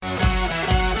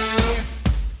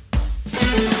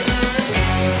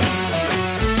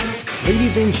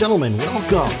Ladies and gentlemen,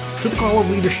 welcome to the Call of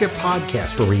Leadership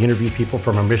podcast, where we interview people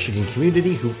from our Michigan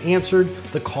community who answered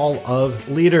the call of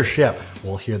leadership.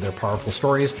 We'll hear their powerful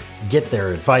stories, get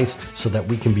their advice so that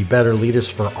we can be better leaders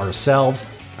for ourselves,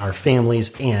 our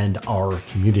families, and our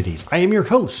communities. I am your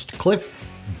host, Cliff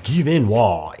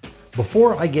Duvernois.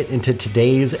 Before I get into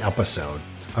today's episode,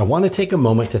 I want to take a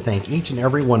moment to thank each and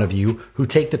every one of you who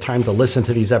take the time to listen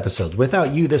to these episodes.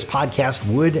 Without you, this podcast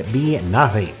would be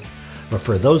nothing. But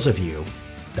for those of you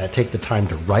that take the time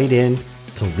to write in,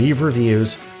 to leave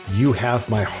reviews, you have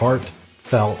my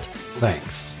heartfelt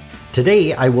thanks.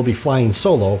 Today, I will be flying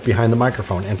solo behind the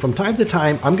microphone, and from time to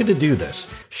time, I'm going to do this.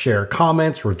 Share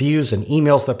comments, reviews, and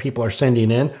emails that people are sending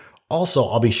in. Also,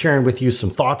 I'll be sharing with you some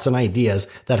thoughts and ideas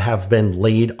that have been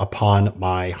laid upon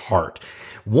my heart.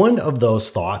 One of those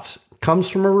thoughts comes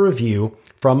from a review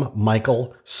from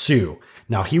Michael Sue.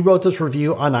 Now, he wrote this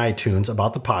review on iTunes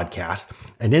about the podcast,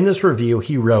 and in this review,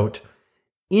 he wrote,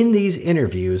 "In these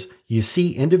interviews, you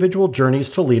see individual journeys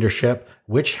to leadership,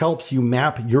 which helps you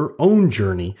map your own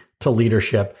journey to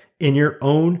leadership in your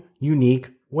own unique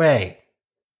way."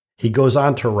 He goes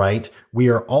on to write, "We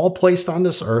are all placed on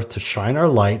this earth to shine our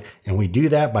light, and we do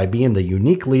that by being the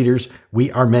unique leaders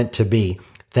we are meant to be.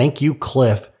 Thank you,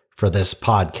 Cliff, for this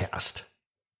podcast."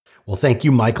 Well, thank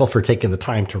you, Michael, for taking the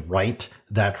time to write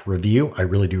that review. I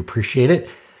really do appreciate it.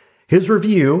 His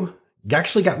review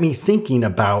actually got me thinking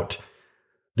about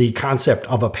the concept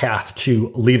of a path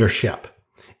to leadership.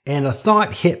 And a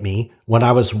thought hit me when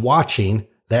I was watching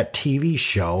that TV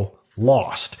show,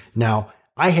 Lost. Now,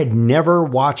 I had never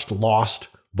watched Lost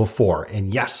before.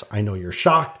 And yes, I know you're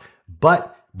shocked,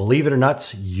 but believe it or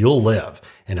not, you'll live.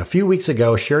 And a few weeks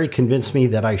ago, Sherry convinced me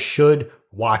that I should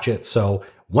watch it. So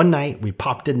one night we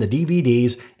popped in the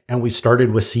DVDs and we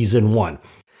started with season 1.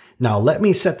 Now, let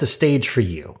me set the stage for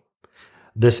you.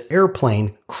 This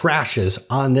airplane crashes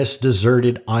on this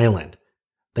deserted island.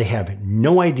 They have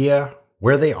no idea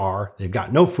where they are. They've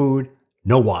got no food,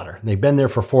 no water. They've been there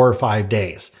for 4 or 5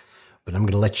 days. But I'm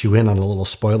going to let you in on a little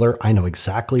spoiler. I know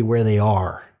exactly where they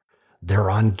are. They're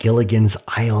on Gilligan's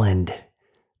Island.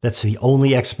 That's the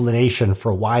only explanation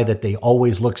for why that they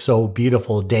always look so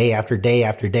beautiful day after day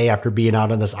after day after being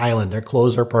out on this island. Their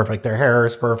clothes are perfect. Their hair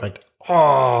is perfect.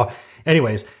 Oh,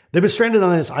 anyways, they've been stranded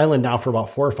on this island now for about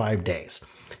 4 or 5 days.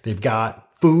 They've got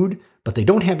food, but they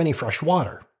don't have any fresh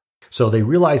water. So they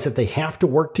realize that they have to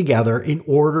work together in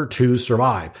order to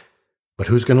survive. But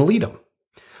who's going to lead them?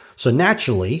 So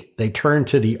naturally, they turn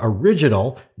to the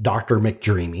original Dr.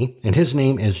 McDreamy, and his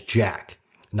name is Jack.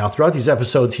 Now, throughout these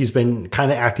episodes, he's been kind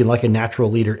of acting like a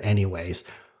natural leader anyways.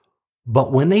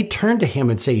 But when they turn to him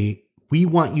and say, "We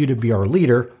want you to be our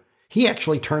leader," he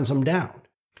actually turns them down.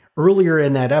 Earlier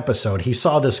in that episode, he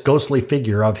saw this ghostly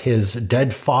figure of his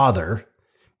dead father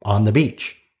on the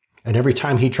beach. And every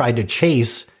time he tried to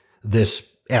chase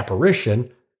this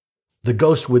apparition, the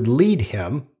ghost would lead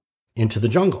him into the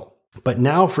jungle. But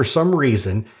now, for some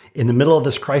reason, in the middle of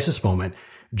this crisis moment,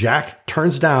 Jack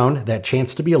turns down that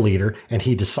chance to be a leader, and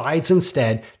he decides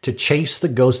instead to chase the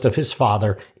ghost of his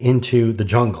father into the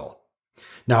jungle.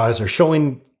 Now, as they're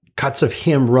showing cuts of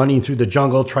him running through the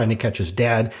jungle trying to catch his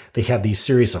dad, they have these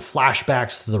series of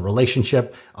flashbacks to the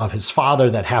relationship of his father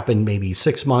that happened maybe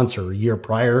 6 months or a year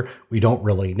prior. We don't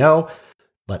really know.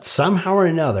 But somehow or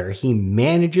another, he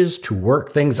manages to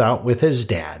work things out with his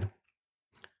dad.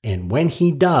 And when he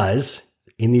does,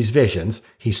 in these visions,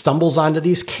 he stumbles onto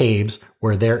these caves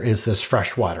where there is this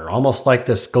fresh water, almost like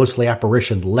this ghostly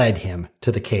apparition led him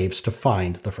to the caves to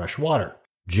find the fresh water.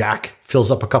 Jack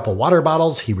fills up a couple water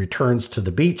bottles. He returns to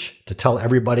the beach to tell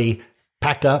everybody,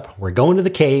 "Pack up, we're going to the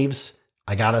caves.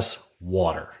 I got us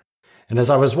water." And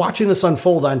as I was watching this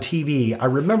unfold on TV, I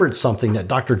remembered something that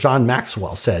Dr. John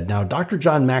Maxwell said. Now, Dr.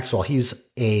 John Maxwell, he's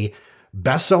a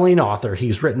best-selling author.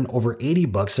 He's written over 80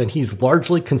 books, and he's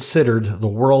largely considered the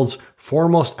world's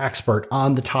foremost expert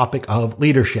on the topic of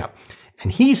leadership.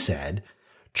 And he said,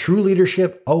 "True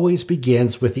leadership always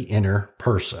begins with the inner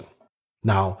person."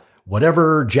 Now,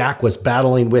 whatever Jack was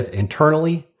battling with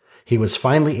internally, he was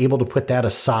finally able to put that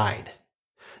aside.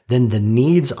 Then the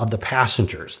needs of the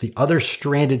passengers, the other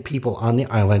stranded people on the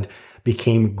island,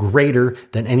 became greater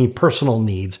than any personal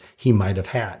needs he might have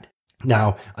had.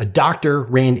 Now, a doctor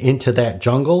ran into that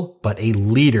jungle, but a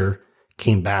leader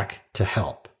came back to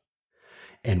help.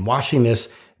 And watching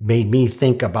this made me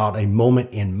think about a moment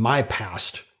in my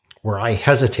past where I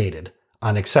hesitated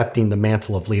on accepting the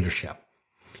mantle of leadership.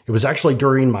 It was actually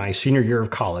during my senior year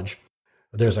of college.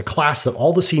 There's a class that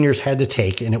all the seniors had to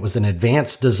take, and it was an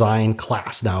advanced design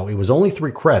class. Now, it was only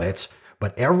 3 credits,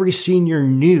 but every senior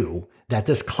knew that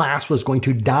this class was going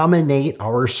to dominate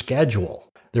our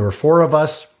schedule. There were 4 of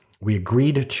us. We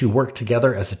agreed to work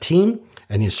together as a team,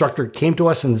 and the instructor came to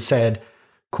us and said,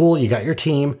 cool, you got your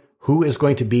team. Who is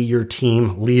going to be your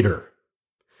team leader?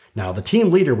 Now, the team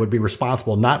leader would be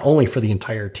responsible not only for the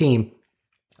entire team,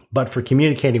 but for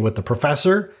communicating with the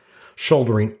professor,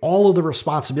 shouldering all of the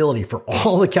responsibility for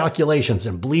all the calculations.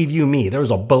 And believe you me, there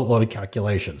was a boatload of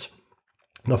calculations.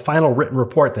 The final written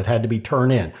report that had to be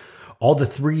turned in, all the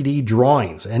 3D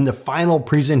drawings, and the final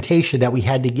presentation that we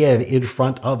had to give in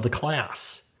front of the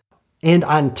class. And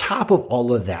on top of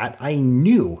all of that, I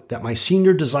knew that my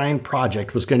senior design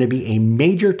project was going to be a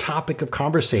major topic of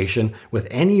conversation with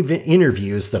any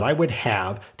interviews that I would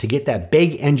have to get that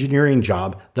big engineering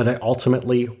job that I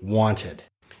ultimately wanted.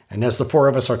 And as the four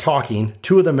of us are talking,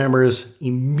 two of the members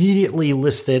immediately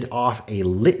listed off a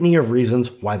litany of reasons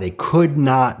why they could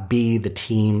not be the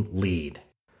team lead.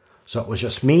 So it was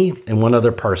just me and one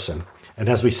other person. And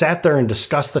as we sat there and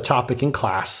discussed the topic in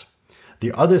class,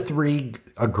 the other three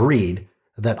agreed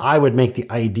that I would make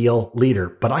the ideal leader,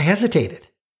 but I hesitated.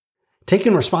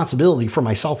 Taking responsibility for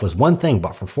myself was one thing,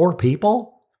 but for four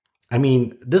people? I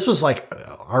mean, this was like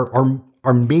our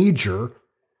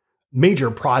major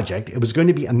project. It was going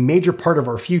to be a major part of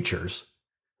our futures.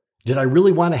 Did I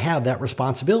really want to have that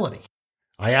responsibility?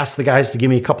 I asked the guys to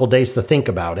give me a couple days to think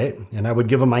about it, and I would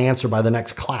give them my answer by the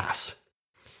next class.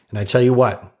 And I tell you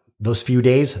what, those few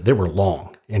days, they were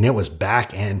long, and it was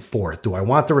back and forth. Do I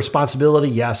want the responsibility?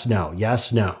 Yes, no.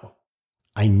 Yes, no.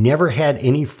 I never had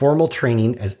any formal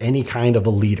training as any kind of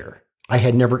a leader. I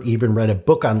had never even read a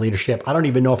book on leadership. I don't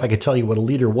even know if I could tell you what a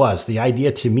leader was. The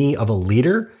idea to me of a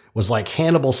leader was like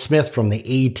Hannibal Smith from the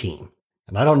A-Team.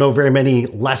 And I don't know very many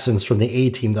lessons from the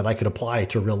A-Team that I could apply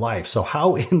to real life. So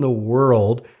how in the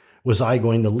world was I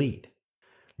going to lead?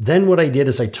 Then what I did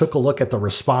is I took a look at the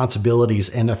responsibilities,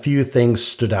 and a few things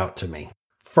stood out to me.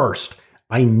 First,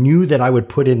 I knew that I would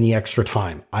put in the extra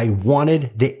time. I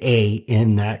wanted the A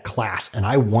in that class, and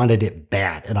I wanted it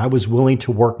bad, and I was willing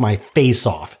to work my face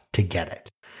off to get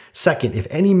it. Second, if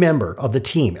any member of the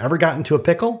team ever got into a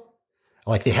pickle,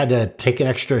 like they had to take an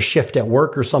extra shift at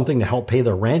work or something to help pay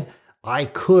the rent, I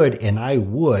could and I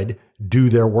would do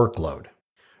their workload.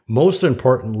 Most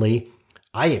importantly,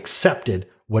 I accepted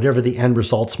whatever the end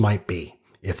results might be.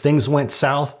 If things went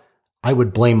south, I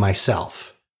would blame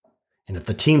myself. And if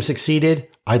the team succeeded,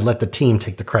 I'd let the team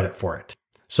take the credit for it.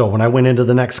 So when I went into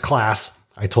the next class,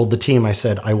 I told the team, I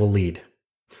said, I will lead.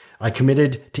 I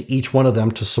committed to each one of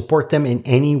them to support them in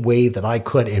any way that I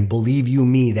could. And believe you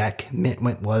me, that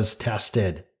commitment was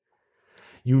tested.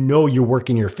 You know you're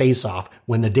working your face off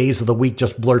when the days of the week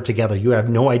just blur together. You have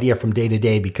no idea from day to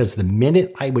day, because the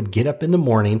minute I would get up in the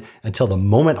morning until the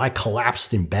moment I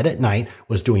collapsed in bed at night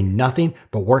was doing nothing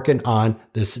but working on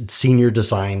this senior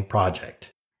design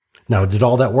project. Now, did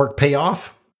all that work pay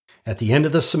off? At the end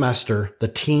of the semester, the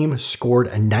team scored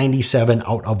a 97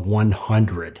 out of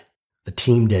 100. The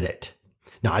team did it.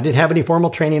 Now, I didn't have any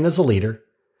formal training as a leader,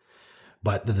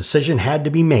 but the decision had to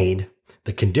be made.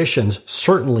 The conditions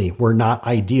certainly were not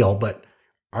ideal, but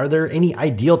are there any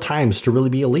ideal times to really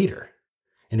be a leader?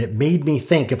 And it made me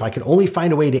think, if I could only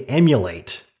find a way to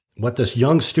emulate what this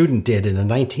young student did in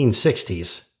the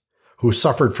 1960s who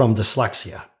suffered from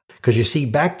dyslexia. Because you see,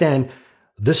 back then,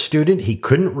 this student, he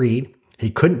couldn't read, he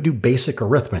couldn't do basic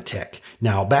arithmetic.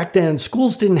 Now, back then,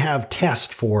 schools didn't have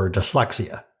tests for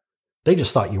dyslexia. They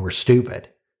just thought you were stupid.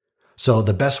 So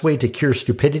the best way to cure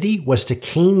stupidity was to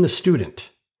cane the student.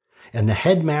 And the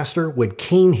headmaster would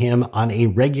cane him on a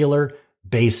regular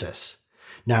basis.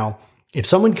 Now, if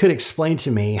someone could explain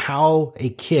to me how a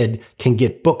kid can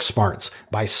get book smarts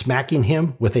by smacking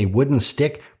him with a wooden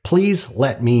stick, please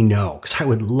let me know, because I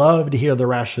would love to hear the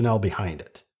rationale behind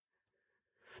it.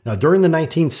 Now, during the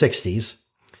 1960s,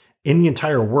 in the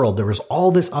entire world, there was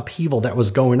all this upheaval that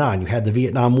was going on. You had the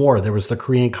Vietnam War, there was the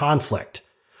Korean conflict.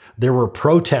 There were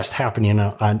protests happening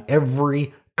on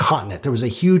every continent. There was a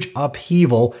huge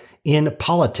upheaval in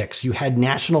politics. You had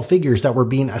national figures that were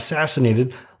being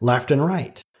assassinated left and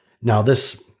right. Now,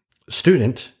 this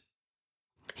student,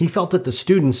 he felt that the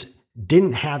students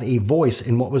didn't have a voice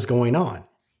in what was going on.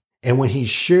 And when he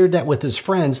shared that with his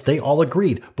friends, they all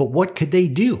agreed. But what could they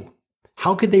do?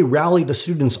 How could they rally the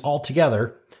students all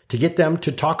together to get them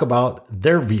to talk about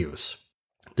their views?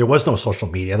 There was no social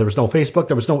media. There was no Facebook.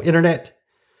 There was no internet.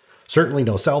 Certainly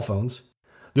no cell phones.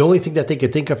 The only thing that they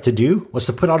could think of to do was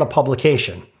to put out a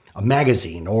publication, a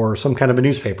magazine, or some kind of a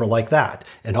newspaper like that.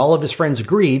 And all of his friends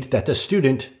agreed that the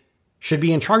student should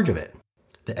be in charge of it.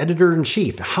 The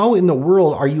editor-in-chief. How in the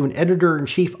world are you an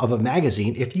editor-in-chief of a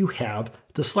magazine if you have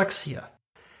dyslexia?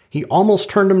 He almost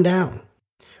turned him down.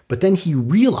 But then he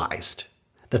realized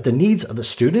that the needs of the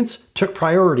students took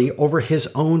priority over his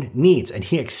own needs, and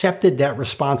he accepted that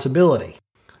responsibility.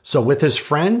 So with his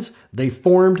friends, they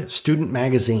formed Student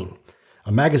Magazine,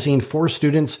 a magazine for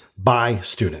students by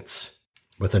students,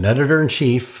 with an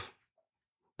editor-in-chief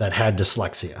that had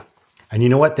dyslexia. And you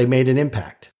know what? They made an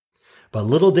impact. But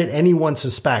little did anyone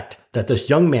suspect that this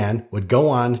young man would go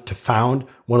on to found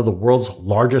one of the world's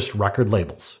largest record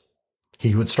labels.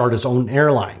 He would start his own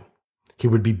airline. He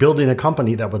would be building a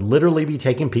company that would literally be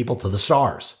taking people to the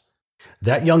stars.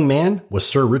 That young man was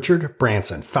Sir Richard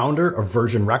Branson, founder of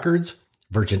Virgin Records,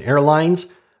 Virgin Airlines,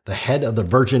 the head of the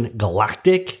Virgin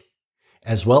Galactic,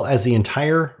 as well as the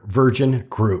entire Virgin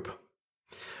Group.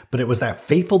 But it was that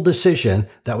fateful decision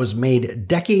that was made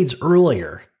decades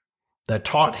earlier that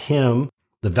taught him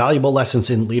the valuable lessons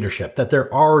in leadership, that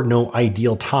there are no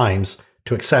ideal times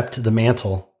to accept the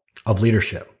mantle of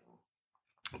leadership.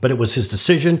 But it was his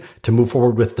decision to move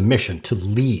forward with the mission, to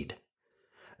lead.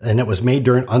 And it was made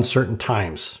during uncertain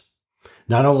times.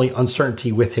 Not only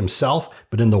uncertainty with himself,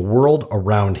 but in the world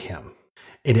around him.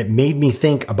 And it made me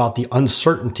think about the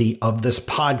uncertainty of this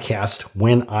podcast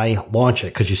when I launch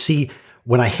it. Because you see,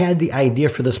 when I had the idea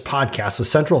for this podcast, the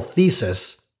central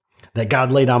thesis that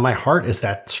God laid on my heart is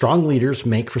that strong leaders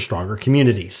make for stronger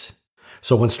communities.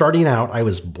 So when starting out, I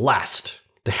was blessed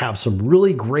to have some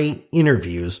really great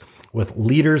interviews with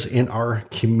leaders in our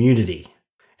community.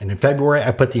 And in February,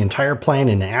 I put the entire plan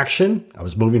into action. I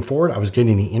was moving forward. I was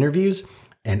getting the interviews.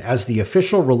 And as the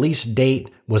official release date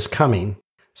was coming,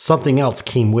 something else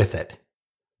came with it.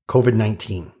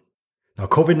 COVID-19. Now,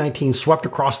 COVID-19 swept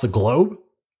across the globe.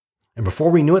 And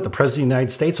before we knew it, the President of the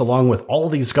United States, along with all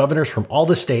these governors from all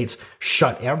the states,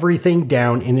 shut everything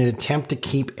down in an attempt to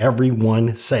keep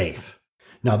everyone safe.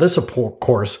 Now, this, of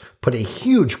course, put a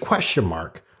huge question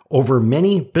mark over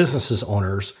many business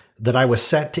owners that I was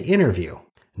set to interview.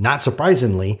 Not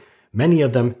surprisingly, many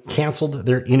of them canceled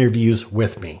their interviews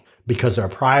with me because their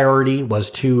priority was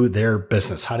to their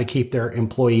business, how to keep their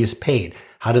employees paid,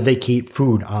 how do they keep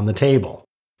food on the table.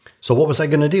 So what was I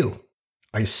going to do?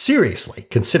 I seriously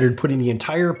considered putting the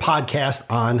entire podcast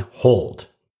on hold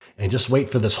and just wait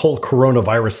for this whole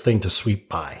coronavirus thing to sweep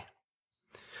by.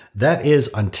 That is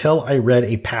until I read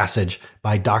a passage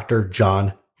by Dr.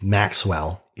 John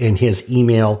Maxwell in his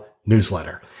email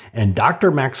newsletter. And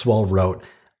Dr. Maxwell wrote,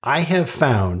 "I have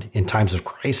found in times of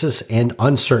crisis and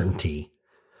uncertainty,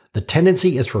 the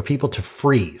tendency is for people to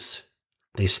freeze.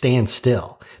 They stand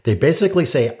still. They basically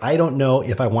say, I don't know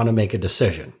if I want to make a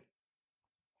decision.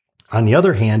 On the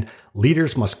other hand,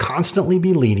 leaders must constantly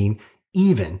be leading,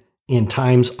 even in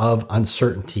times of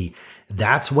uncertainty."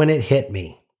 That's when it hit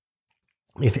me.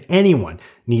 If anyone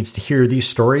needs to hear these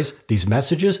stories, these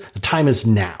messages, the time is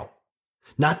now.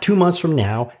 Not 2 months from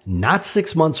now, not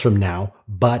 6 months from now,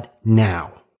 but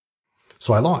now.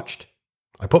 So I launched.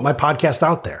 I put my podcast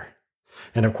out there.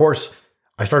 And of course,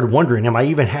 I started wondering, am I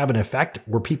even having an effect?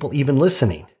 Were people even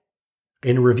listening?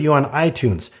 In a review on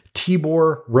iTunes,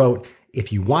 Tibor wrote,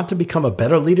 "If you want to become a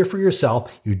better leader for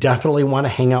yourself, you definitely want to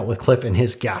hang out with Cliff and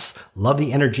his guests. Love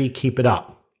the energy, keep it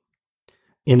up."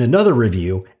 In another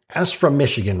review, S from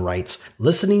Michigan writes,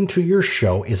 "Listening to your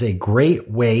show is a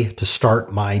great way to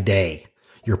start my day.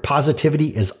 Your positivity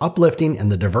is uplifting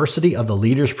and the diversity of the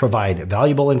leaders provide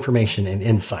valuable information and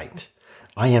insight.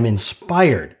 I am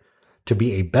inspired to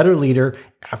be a better leader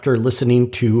after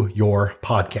listening to your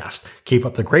podcast. Keep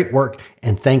up the great work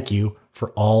and thank you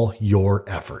for all your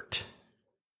effort."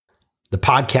 The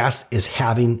podcast is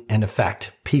having an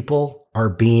effect. People are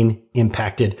being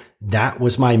impacted. That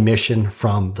was my mission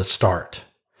from the start.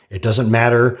 It doesn't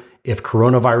matter if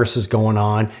coronavirus is going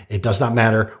on. It does not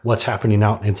matter what's happening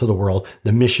out into the world.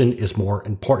 The mission is more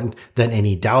important than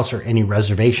any doubts or any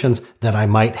reservations that I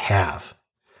might have.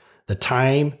 The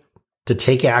time to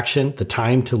take action, the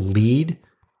time to lead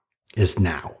is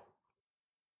now.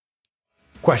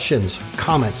 Questions,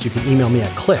 comments, you can email me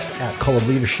at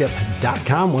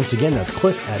cliff@callofleadership.com. Once again, that's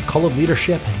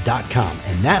cliff@callofleadership.com.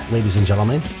 And that, ladies and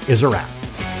gentlemen, is a wrap.